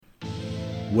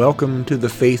Welcome to the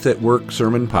Faith at Work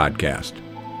Sermon Podcast.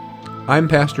 I'm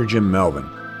Pastor Jim Melvin.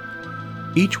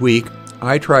 Each week,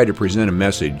 I try to present a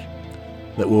message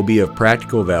that will be of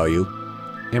practical value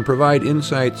and provide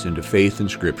insights into faith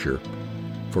and Scripture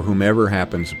for whomever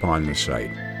happens upon this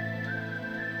site.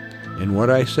 In what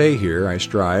I say here, I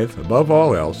strive, above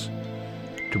all else,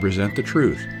 to present the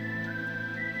truth.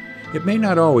 It may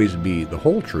not always be the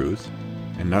whole truth,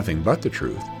 and nothing but the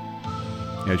truth.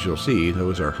 As you'll see,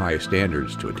 those are high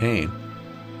standards to attain.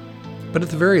 But at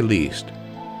the very least,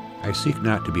 I seek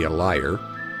not to be a liar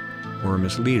or a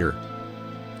misleader.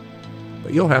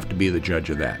 But you'll have to be the judge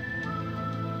of that.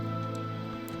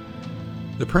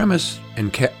 The premise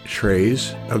and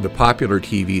catchphrase of the popular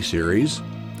TV series,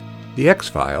 The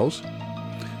X-Files,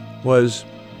 was,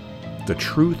 "The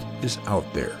truth is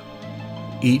out there."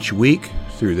 Each week,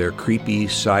 through their creepy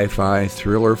sci-fi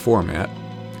thriller format,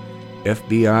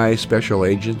 FBI special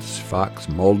agents Fox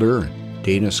Mulder and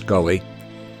Dana Scully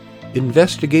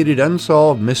investigated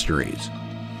unsolved mysteries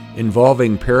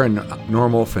involving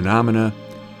paranormal phenomena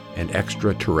and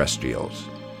extraterrestrials,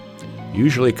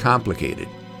 usually complicated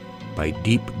by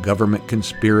deep government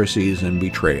conspiracies and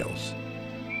betrayals.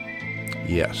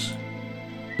 Yes,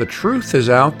 the truth is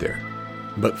out there,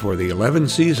 but for the 11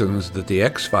 seasons that The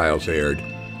X-Files aired,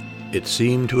 it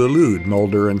seemed to elude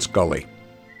Mulder and Scully.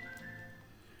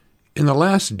 In the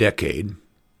last decade,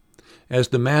 as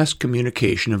the mass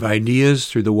communication of ideas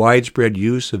through the widespread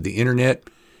use of the Internet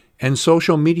and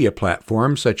social media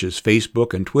platforms such as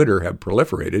Facebook and Twitter have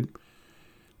proliferated,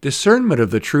 discernment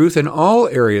of the truth in all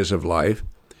areas of life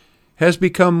has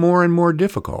become more and more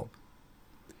difficult.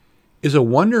 Is a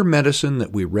wonder medicine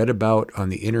that we read about on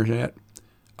the Internet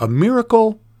a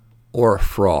miracle or a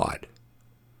fraud?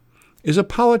 Is a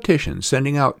politician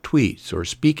sending out tweets or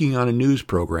speaking on a news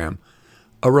program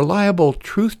a reliable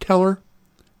truth-teller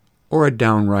or a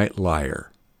downright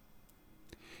liar?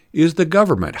 Is the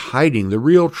government hiding the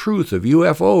real truth of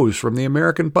UFOs from the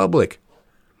American public?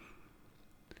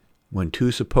 When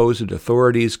two supposed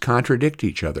authorities contradict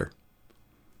each other,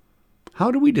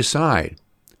 how do we decide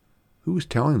who's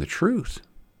telling the truth?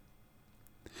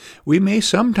 We may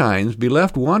sometimes be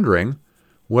left wondering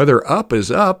whether up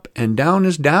is up and down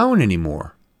is down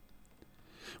anymore.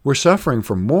 We're suffering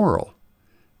from moral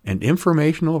and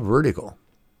informational vertigo.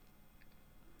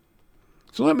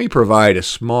 So let me provide a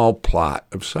small plot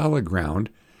of solid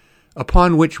ground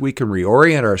upon which we can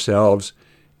reorient ourselves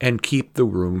and keep the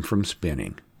room from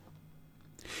spinning.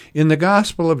 In the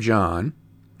Gospel of John,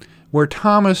 where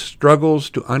Thomas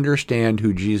struggles to understand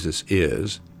who Jesus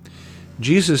is,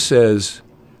 Jesus says,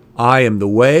 "I am the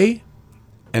way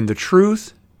and the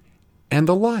truth and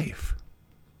the life."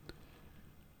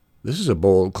 This is a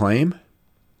bold claim.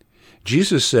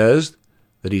 Jesus says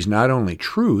that he's not only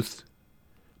truth,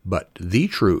 but the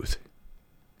truth.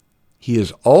 He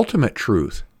is ultimate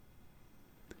truth.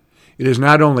 It is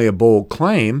not only a bold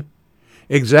claim,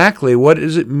 exactly what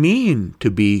does it mean to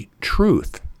be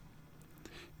truth?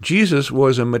 Jesus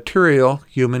was a material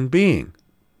human being.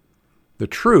 The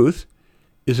truth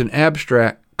is an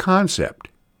abstract concept.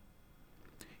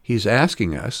 He's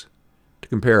asking us to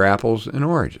compare apples and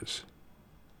oranges.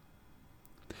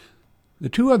 The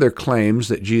two other claims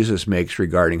that Jesus makes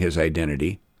regarding his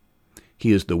identity,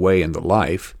 he is the way and the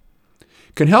life,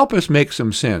 can help us make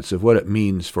some sense of what it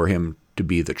means for him to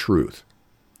be the truth.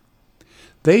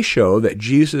 They show that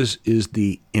Jesus is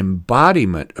the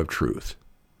embodiment of truth.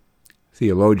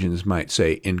 Theologians might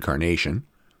say incarnation,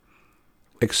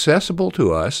 accessible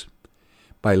to us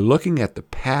by looking at the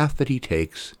path that he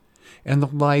takes and the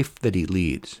life that he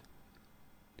leads.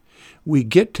 We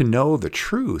get to know the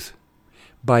truth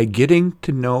by getting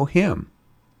to know him.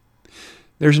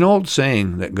 There's an old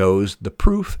saying that goes, "The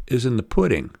proof is in the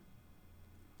pudding."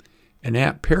 An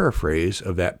apt paraphrase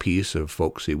of that piece of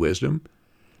folksy wisdom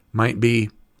might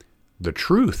be, "The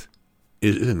truth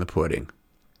is in the pudding."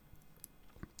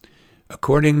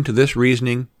 According to this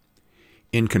reasoning,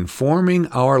 in conforming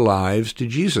our lives to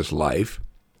Jesus' life,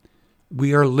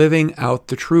 we are living out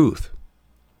the truth.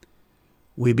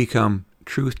 We become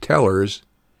truth tellers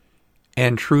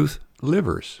and truth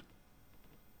livers.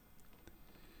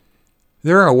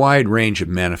 There are a wide range of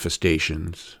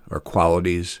manifestations or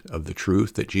qualities of the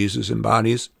truth that Jesus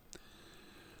embodies.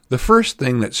 The first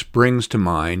thing that springs to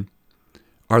mind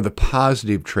are the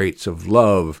positive traits of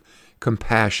love,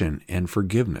 compassion, and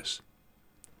forgiveness.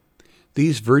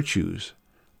 These virtues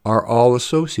are all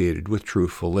associated with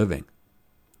truthful living.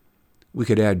 We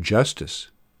could add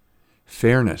justice,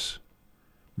 fairness,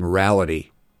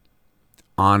 morality,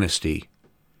 honesty,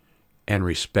 and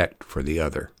respect for the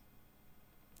other.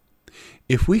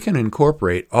 If we can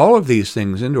incorporate all of these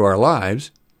things into our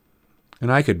lives,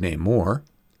 and I could name more,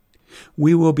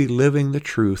 we will be living the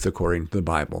truth according to the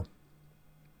Bible.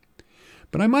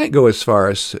 But I might go as far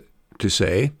as to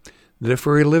say that if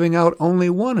we're living out only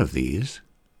one of these,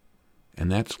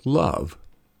 and that's love,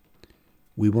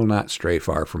 we will not stray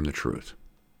far from the truth.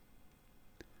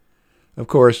 Of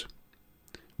course,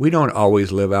 we don't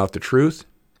always live out the truth.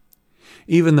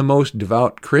 Even the most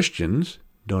devout Christians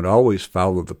don't always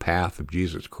follow the path of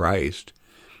Jesus Christ.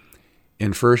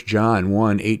 In 1 John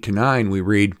 1:8-9, we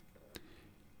read,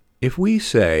 "If we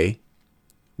say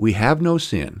we have no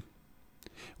sin,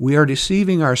 we are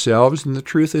deceiving ourselves and the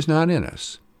truth is not in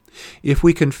us. If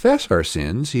we confess our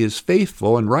sins, he is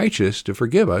faithful and righteous to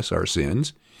forgive us our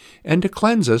sins and to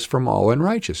cleanse us from all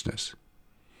unrighteousness.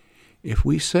 If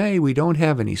we say we don't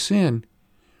have any sin,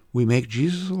 we make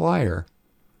Jesus a liar,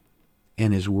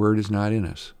 and his word is not in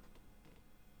us."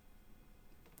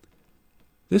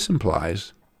 This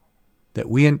implies that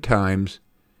we at times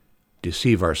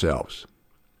deceive ourselves.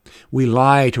 We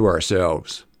lie to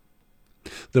ourselves.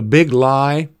 The big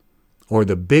lie, or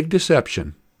the big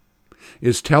deception,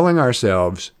 is telling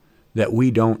ourselves that we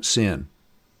don't sin.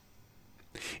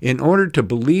 In order to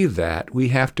believe that, we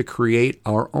have to create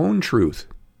our own truth.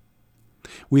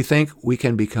 We think we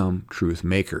can become truth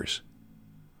makers.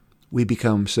 We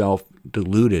become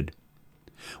self-deluded.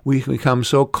 We become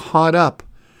so caught up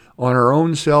on our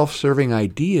own self-serving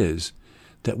ideas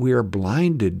that we are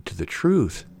blinded to the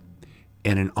truth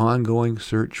and an ongoing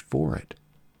search for it.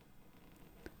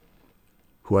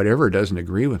 Whatever doesn't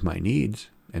agree with my needs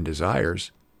and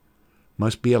desires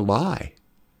must be a lie,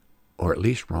 or at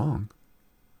least wrong.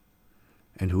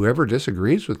 And whoever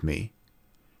disagrees with me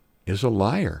is a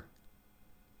liar.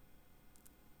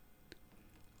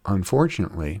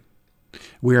 Unfortunately,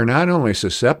 we are not only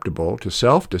susceptible to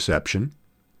self-deception,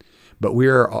 but we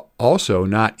are also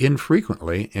not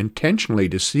infrequently intentionally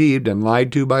deceived and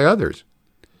lied to by others.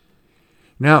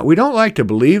 Now, we don't like to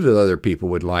believe that other people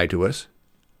would lie to us,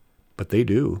 but they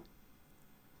do.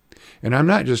 And I'm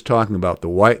not just talking about the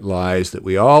white lies that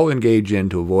we all engage in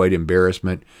to avoid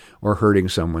embarrassment or hurting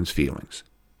someone's feelings.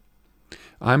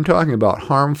 I'm talking about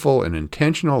harmful and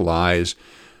intentional lies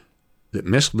that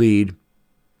mislead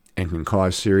and can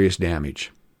cause serious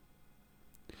damage.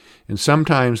 And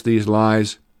sometimes these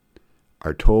lies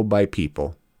are told by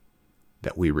people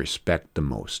that we respect the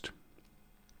most.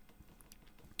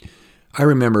 I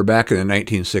remember back in the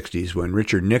 1960s when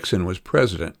Richard Nixon was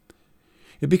president,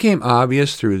 it became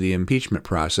obvious through the impeachment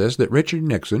process that Richard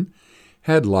Nixon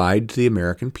had lied to the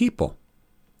American people.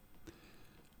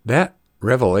 That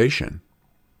revelation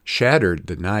shattered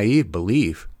the naive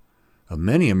belief of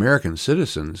many American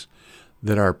citizens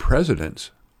that our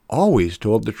presidents always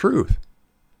told the truth.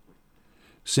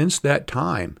 Since that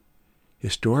time,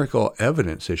 historical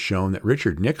evidence has shown that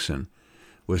Richard Nixon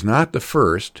was not the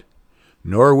first,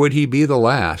 nor would he be the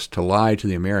last, to lie to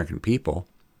the American people,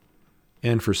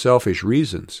 and for selfish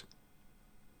reasons.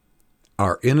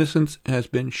 Our innocence has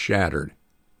been shattered.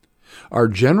 Our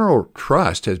general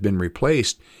trust has been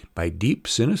replaced by deep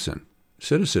cynicism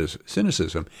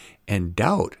and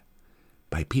doubt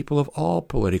by people of all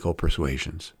political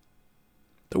persuasions.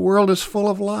 The world is full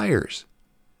of liars.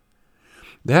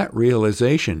 That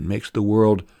realization makes the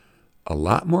world a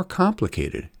lot more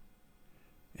complicated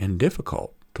and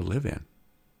difficult to live in.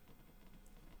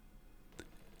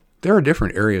 There are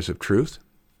different areas of truth.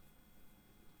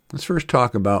 Let's first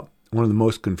talk about one of the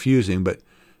most confusing but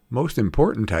most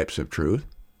important types of truth,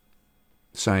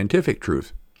 scientific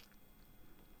truth.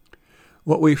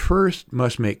 What we first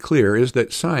must make clear is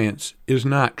that science is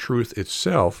not truth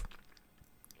itself,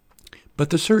 but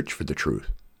the search for the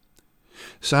truth.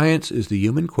 Science is the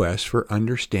human quest for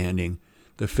understanding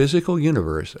the physical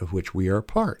universe of which we are a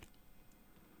part.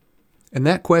 And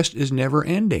that quest is never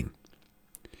ending.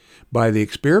 By the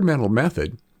experimental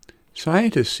method,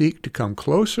 scientists seek to come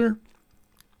closer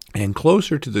and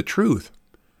closer to the truth,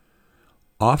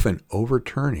 often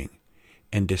overturning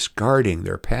and discarding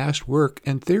their past work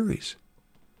and theories.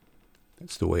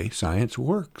 That's the way science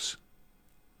works.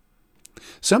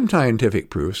 Some scientific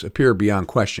proofs appear beyond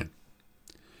question.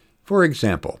 For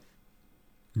example,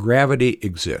 gravity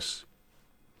exists.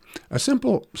 A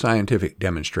simple scientific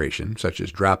demonstration, such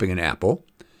as dropping an apple,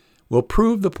 will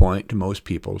prove the point to most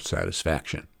people's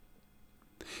satisfaction.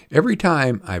 Every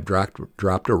time I've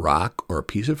dropped a rock or a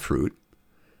piece of fruit,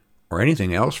 or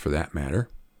anything else for that matter,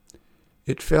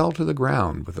 it fell to the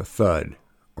ground with a thud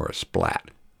or a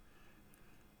splat.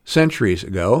 Centuries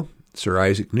ago, Sir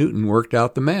Isaac Newton worked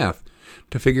out the math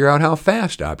to figure out how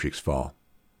fast objects fall.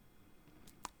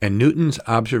 And Newton's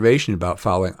observation about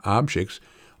falling objects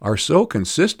are so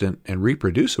consistent and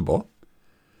reproducible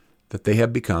that they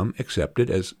have become accepted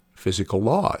as physical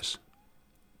laws.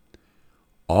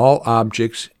 All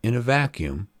objects in a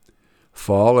vacuum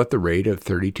fall at the rate of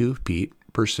 32 feet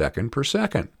per second per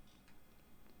second.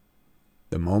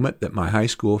 The moment that my high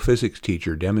school physics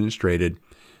teacher demonstrated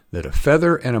that a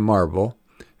feather and a marble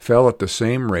fell at the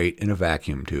same rate in a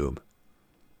vacuum tube,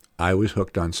 I was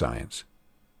hooked on science.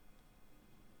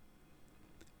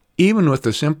 Even with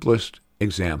the simplest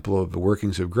example of the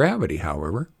workings of gravity,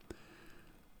 however,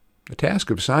 the task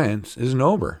of science isn't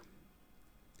over.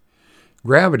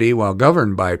 Gravity, while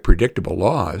governed by predictable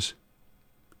laws,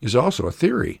 is also a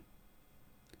theory.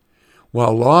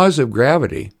 While laws of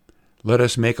gravity let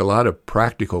us make a lot of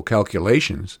practical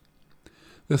calculations,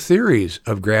 the theories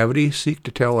of gravity seek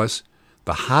to tell us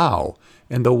the how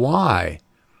and the why,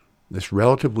 this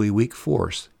relatively weak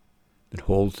force that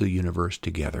holds the universe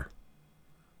together.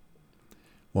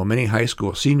 While many high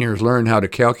school seniors learn how to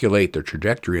calculate the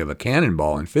trajectory of a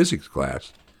cannonball in physics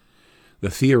class, the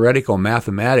theoretical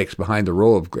mathematics behind the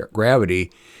role of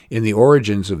gravity in the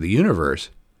origins of the universe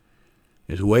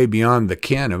is way beyond the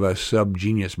ken of us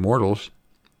sub-genius mortals.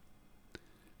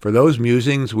 For those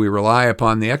musings, we rely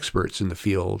upon the experts in the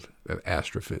field of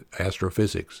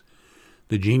astrophysics,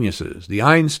 the geniuses, the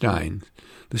Einsteins,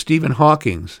 the Stephen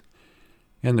Hawkings,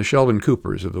 and the Sheldon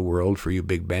Coopers of the world, for you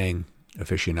Big Bang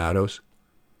aficionados.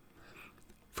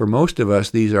 For most of us,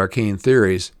 these arcane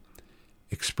theories,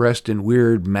 expressed in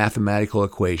weird mathematical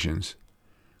equations,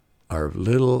 are of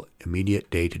little immediate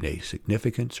day-to-day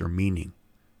significance or meaning.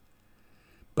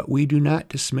 But we do not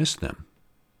dismiss them.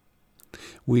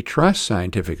 We trust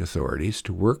scientific authorities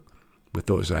to work with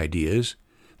those ideas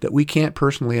that we can't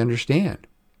personally understand.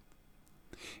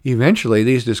 Eventually,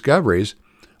 these discoveries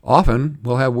often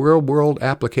will have real-world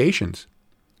applications.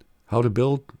 How to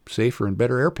build safer and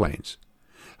better airplanes,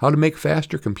 how to make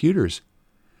faster computers,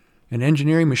 and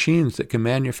engineering machines that can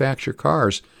manufacture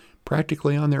cars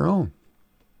practically on their own.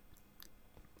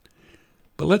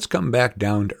 But let's come back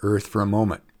down to earth for a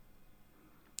moment.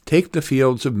 Take the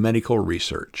fields of medical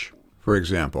research, for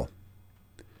example.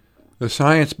 The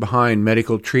science behind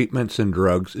medical treatments and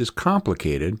drugs is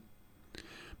complicated,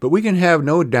 but we can have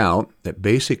no doubt that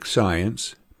basic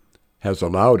science has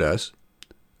allowed us,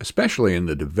 especially in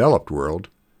the developed world,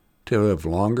 to live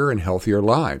longer and healthier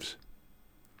lives.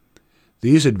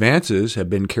 These advances have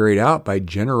been carried out by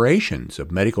generations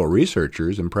of medical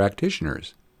researchers and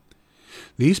practitioners.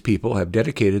 These people have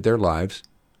dedicated their lives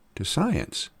to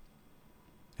science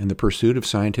and the pursuit of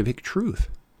scientific truth.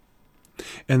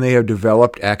 And they have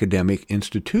developed academic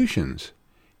institutions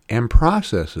and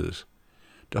processes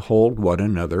to hold one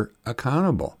another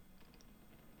accountable.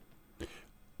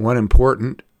 One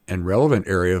important and relevant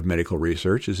area of medical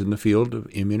research is in the field of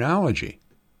immunology.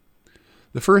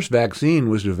 The first vaccine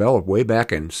was developed way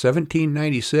back in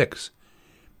 1796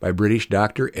 by British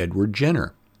Dr. Edward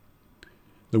Jenner.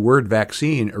 The word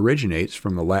vaccine originates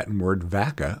from the Latin word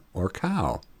vacca, or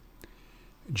cow.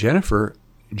 Jenner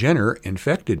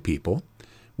infected people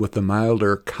with the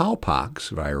milder cowpox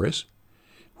virus,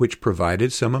 which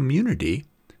provided some immunity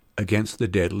against the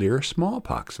deadlier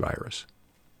smallpox virus.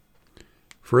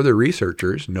 Further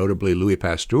researchers, notably Louis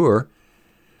Pasteur,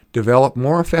 developed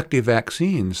more effective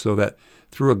vaccines so that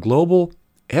through a global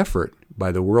effort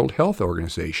by the World Health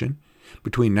Organization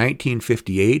between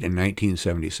 1958 and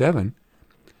 1977,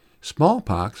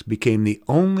 smallpox became the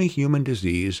only human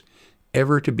disease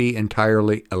ever to be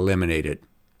entirely eliminated.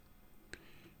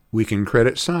 We can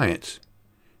credit science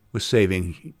with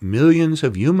saving millions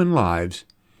of human lives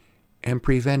and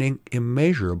preventing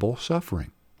immeasurable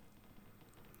suffering.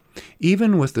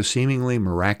 Even with the seemingly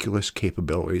miraculous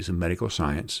capabilities of medical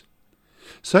science,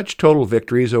 such total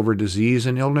victories over disease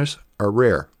and illness are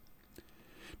rare.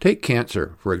 Take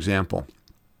cancer, for example.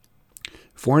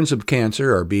 Forms of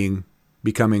cancer are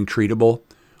becoming treatable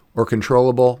or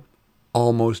controllable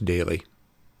almost daily.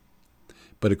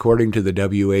 But according to the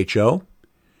WHO,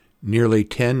 nearly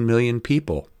 10 million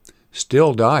people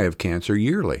still die of cancer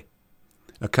yearly,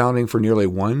 accounting for nearly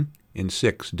 1 in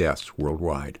 6 deaths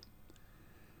worldwide.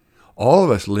 All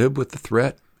of us live with the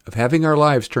threat of having our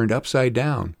lives turned upside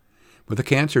down with a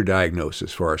cancer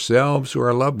diagnosis for ourselves or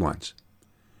our loved ones.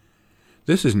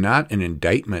 This is not an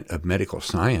indictment of medical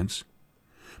science,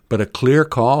 but a clear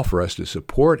call for us to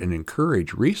support and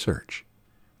encourage research.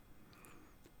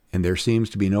 And there seems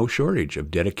to be no shortage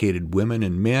of dedicated women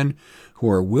and men who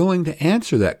are willing to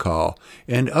answer that call,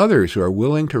 and others who are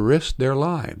willing to risk their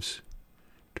lives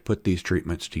to put these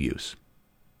treatments to use.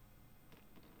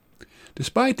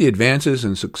 Despite the advances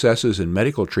and successes in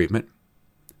medical treatment,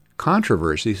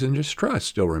 controversies and distrust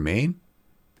still remain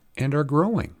and are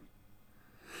growing.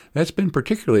 That's been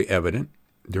particularly evident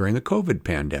during the COVID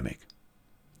pandemic.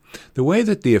 The way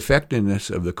that the effectiveness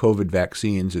of the COVID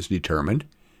vaccines is determined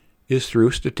is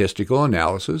through statistical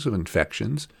analysis of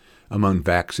infections among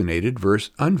vaccinated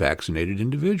versus unvaccinated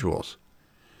individuals,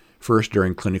 first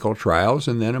during clinical trials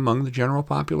and then among the general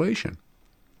population.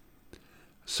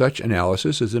 Such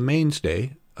analysis is a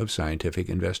mainstay of scientific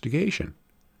investigation,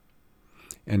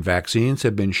 and vaccines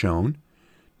have been shown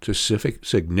to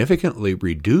significantly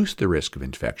reduce the risk of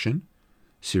infection,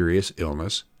 serious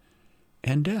illness,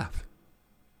 and death.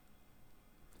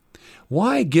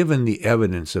 Why, given the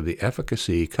evidence of the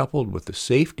efficacy coupled with the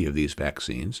safety of these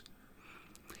vaccines,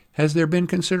 has there been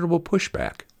considerable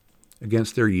pushback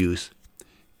against their use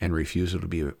and refusal to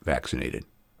be vaccinated?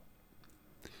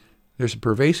 There's a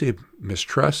pervasive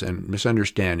mistrust and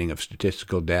misunderstanding of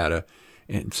statistical data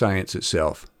and science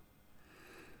itself.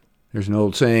 There's an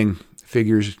old saying,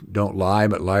 figures don't lie,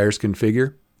 but liars can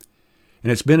figure.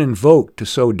 And it's been invoked to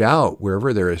sow doubt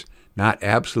wherever there is not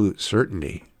absolute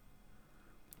certainty.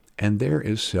 And there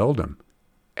is seldom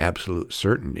absolute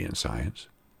certainty in science.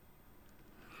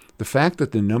 The fact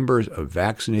that the numbers of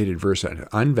vaccinated versus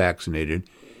unvaccinated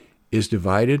is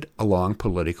divided along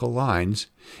political lines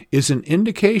is an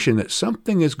indication that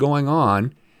something is going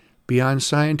on beyond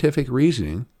scientific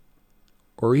reasoning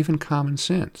or even common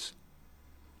sense.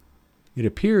 It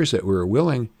appears that we're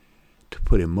willing to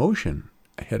put emotion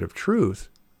ahead of truth,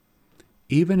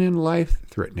 even in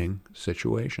life-threatening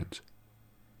situations.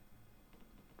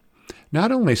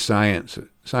 Not only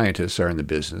scientists are in the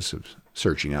business of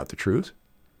searching out the truth,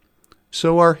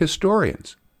 so are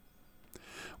historians.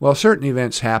 While certain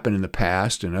events happened in the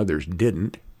past and others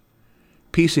didn't,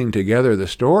 piecing together the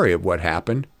story of what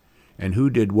happened and who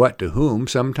did what to whom,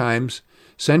 sometimes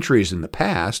centuries in the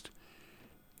past,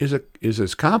 is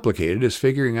as complicated as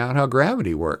figuring out how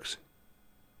gravity works.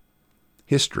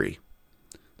 History,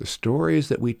 the stories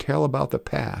that we tell about the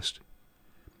past,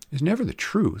 is never the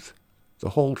truth, the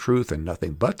whole truth and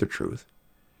nothing but the truth.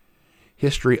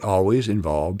 History always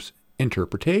involves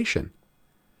interpretation.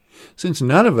 Since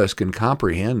none of us can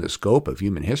comprehend the scope of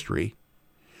human history,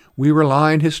 we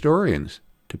rely on historians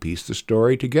to piece the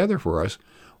story together for us,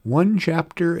 one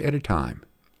chapter at a time.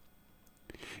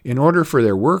 In order for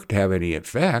their work to have any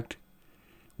effect,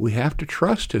 we have to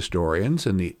trust historians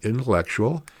and the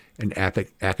intellectual and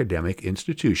academic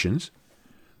institutions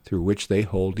through which they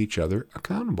hold each other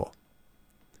accountable,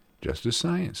 just as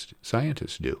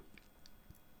scientists do.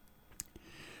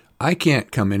 I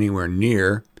can't come anywhere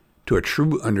near to a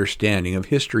true understanding of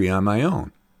history on my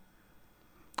own.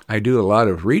 I do a lot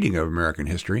of reading of American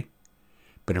history,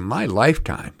 but in my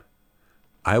lifetime,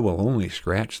 I will only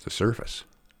scratch the surface.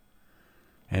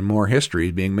 And more history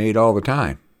is being made all the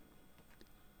time.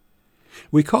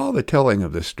 We call the telling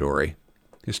of this story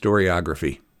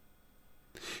historiography.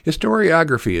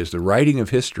 Historiography is the writing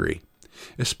of history,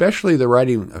 especially the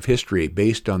writing of history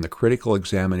based on the critical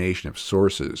examination of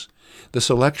sources, the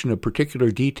selection of particular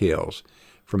details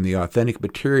from the authentic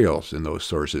materials in those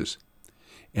sources,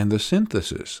 and the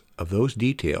synthesis of those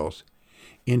details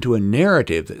into a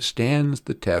narrative that stands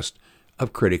the test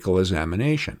of critical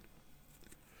examination.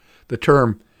 The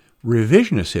term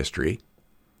revisionist history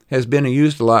has been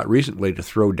used a lot recently to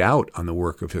throw doubt on the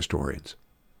work of historians.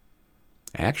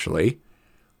 Actually,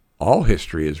 all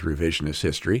history is revisionist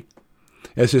history,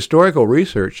 as historical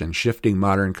research and shifting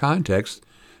modern contexts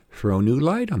throw new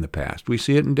light on the past. We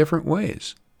see it in different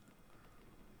ways.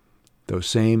 Those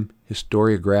same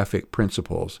historiographic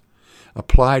principles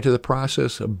apply to the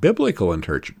process of biblical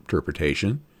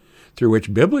interpretation, through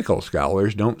which biblical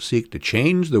scholars don't seek to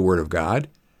change the Word of God,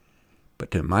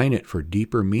 but to mine it for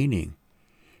deeper meaning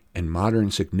and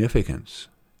modern significance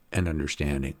and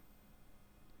understanding.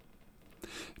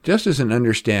 Just as an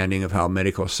understanding of how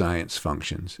medical science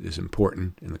functions is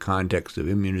important in the context of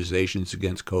immunizations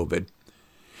against COVID,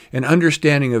 an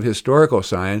understanding of historical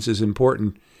science is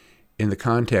important in the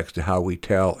context of how we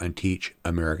tell and teach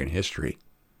American history.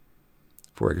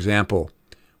 For example,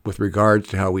 with regards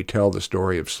to how we tell the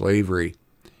story of slavery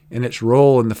and its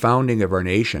role in the founding of our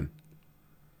nation.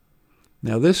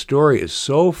 Now, this story is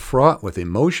so fraught with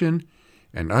emotion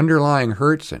and underlying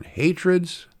hurts and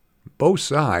hatreds, both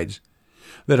sides,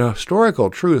 that a historical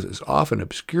truth is often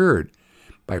obscured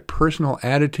by personal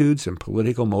attitudes and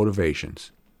political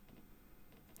motivations.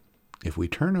 If we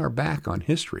turn our back on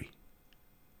history,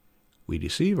 we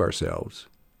deceive ourselves,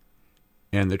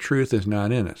 and the truth is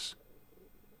not in us.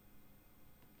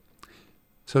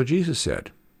 So Jesus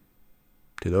said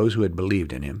to those who had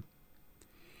believed in him,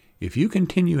 "If you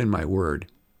continue in my word,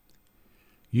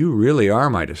 you really are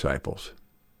my disciples.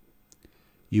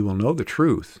 You will know the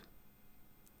truth,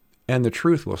 and the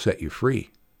truth will set you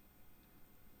free."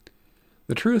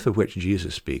 The truth of which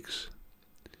Jesus speaks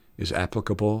is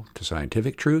applicable to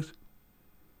scientific truth,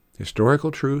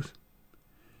 historical truth,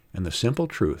 and the simple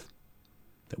truth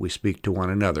that we speak to one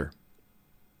another.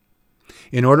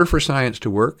 In order for science to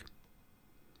work,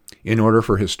 in order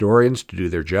for historians to do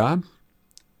their job,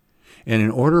 and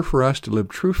in order for us to live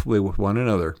truthfully with one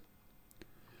another,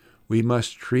 we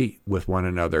must treat with one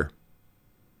another,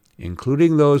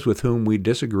 including those with whom we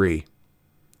disagree,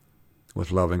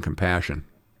 with love and compassion.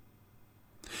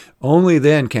 Only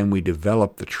then can we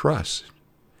develop the trust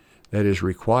that is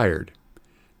required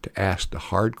to ask the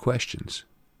hard questions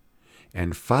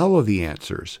and follow the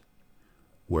answers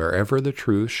wherever the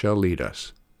truth shall lead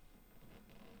us.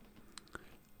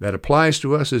 That applies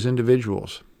to us as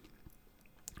individuals.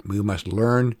 We must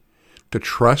learn to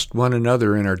trust one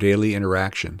another in our daily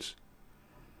interactions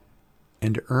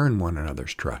and to earn one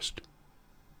another's trust.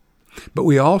 But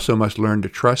we also must learn to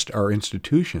trust our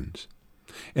institutions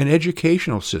and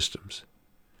educational systems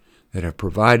that have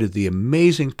provided the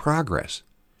amazing progress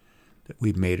that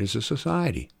we've made as a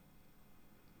society.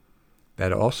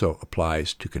 That also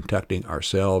applies to conducting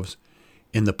ourselves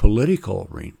in the political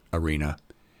arena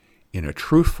in a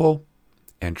truthful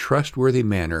and trustworthy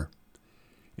manner,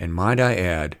 and might I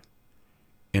add,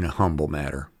 in a humble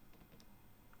manner.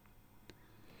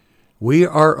 We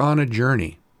are on a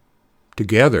journey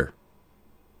together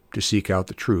to seek out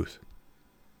the truth,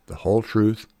 the whole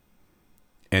truth,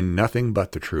 and nothing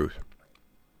but the truth.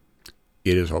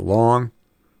 It is a long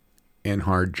and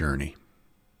hard journey.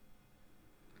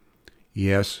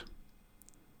 Yes,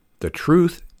 the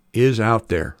truth is out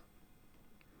there.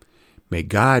 May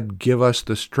God give us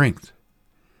the strength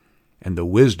and the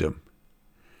wisdom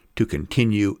to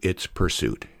continue its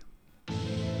pursuit.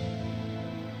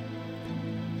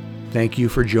 Thank you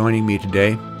for joining me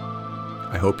today.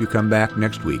 I hope you come back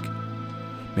next week.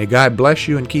 May God bless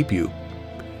you and keep you.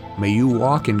 May you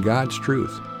walk in God's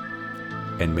truth,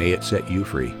 and may it set you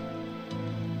free.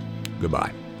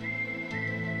 Goodbye.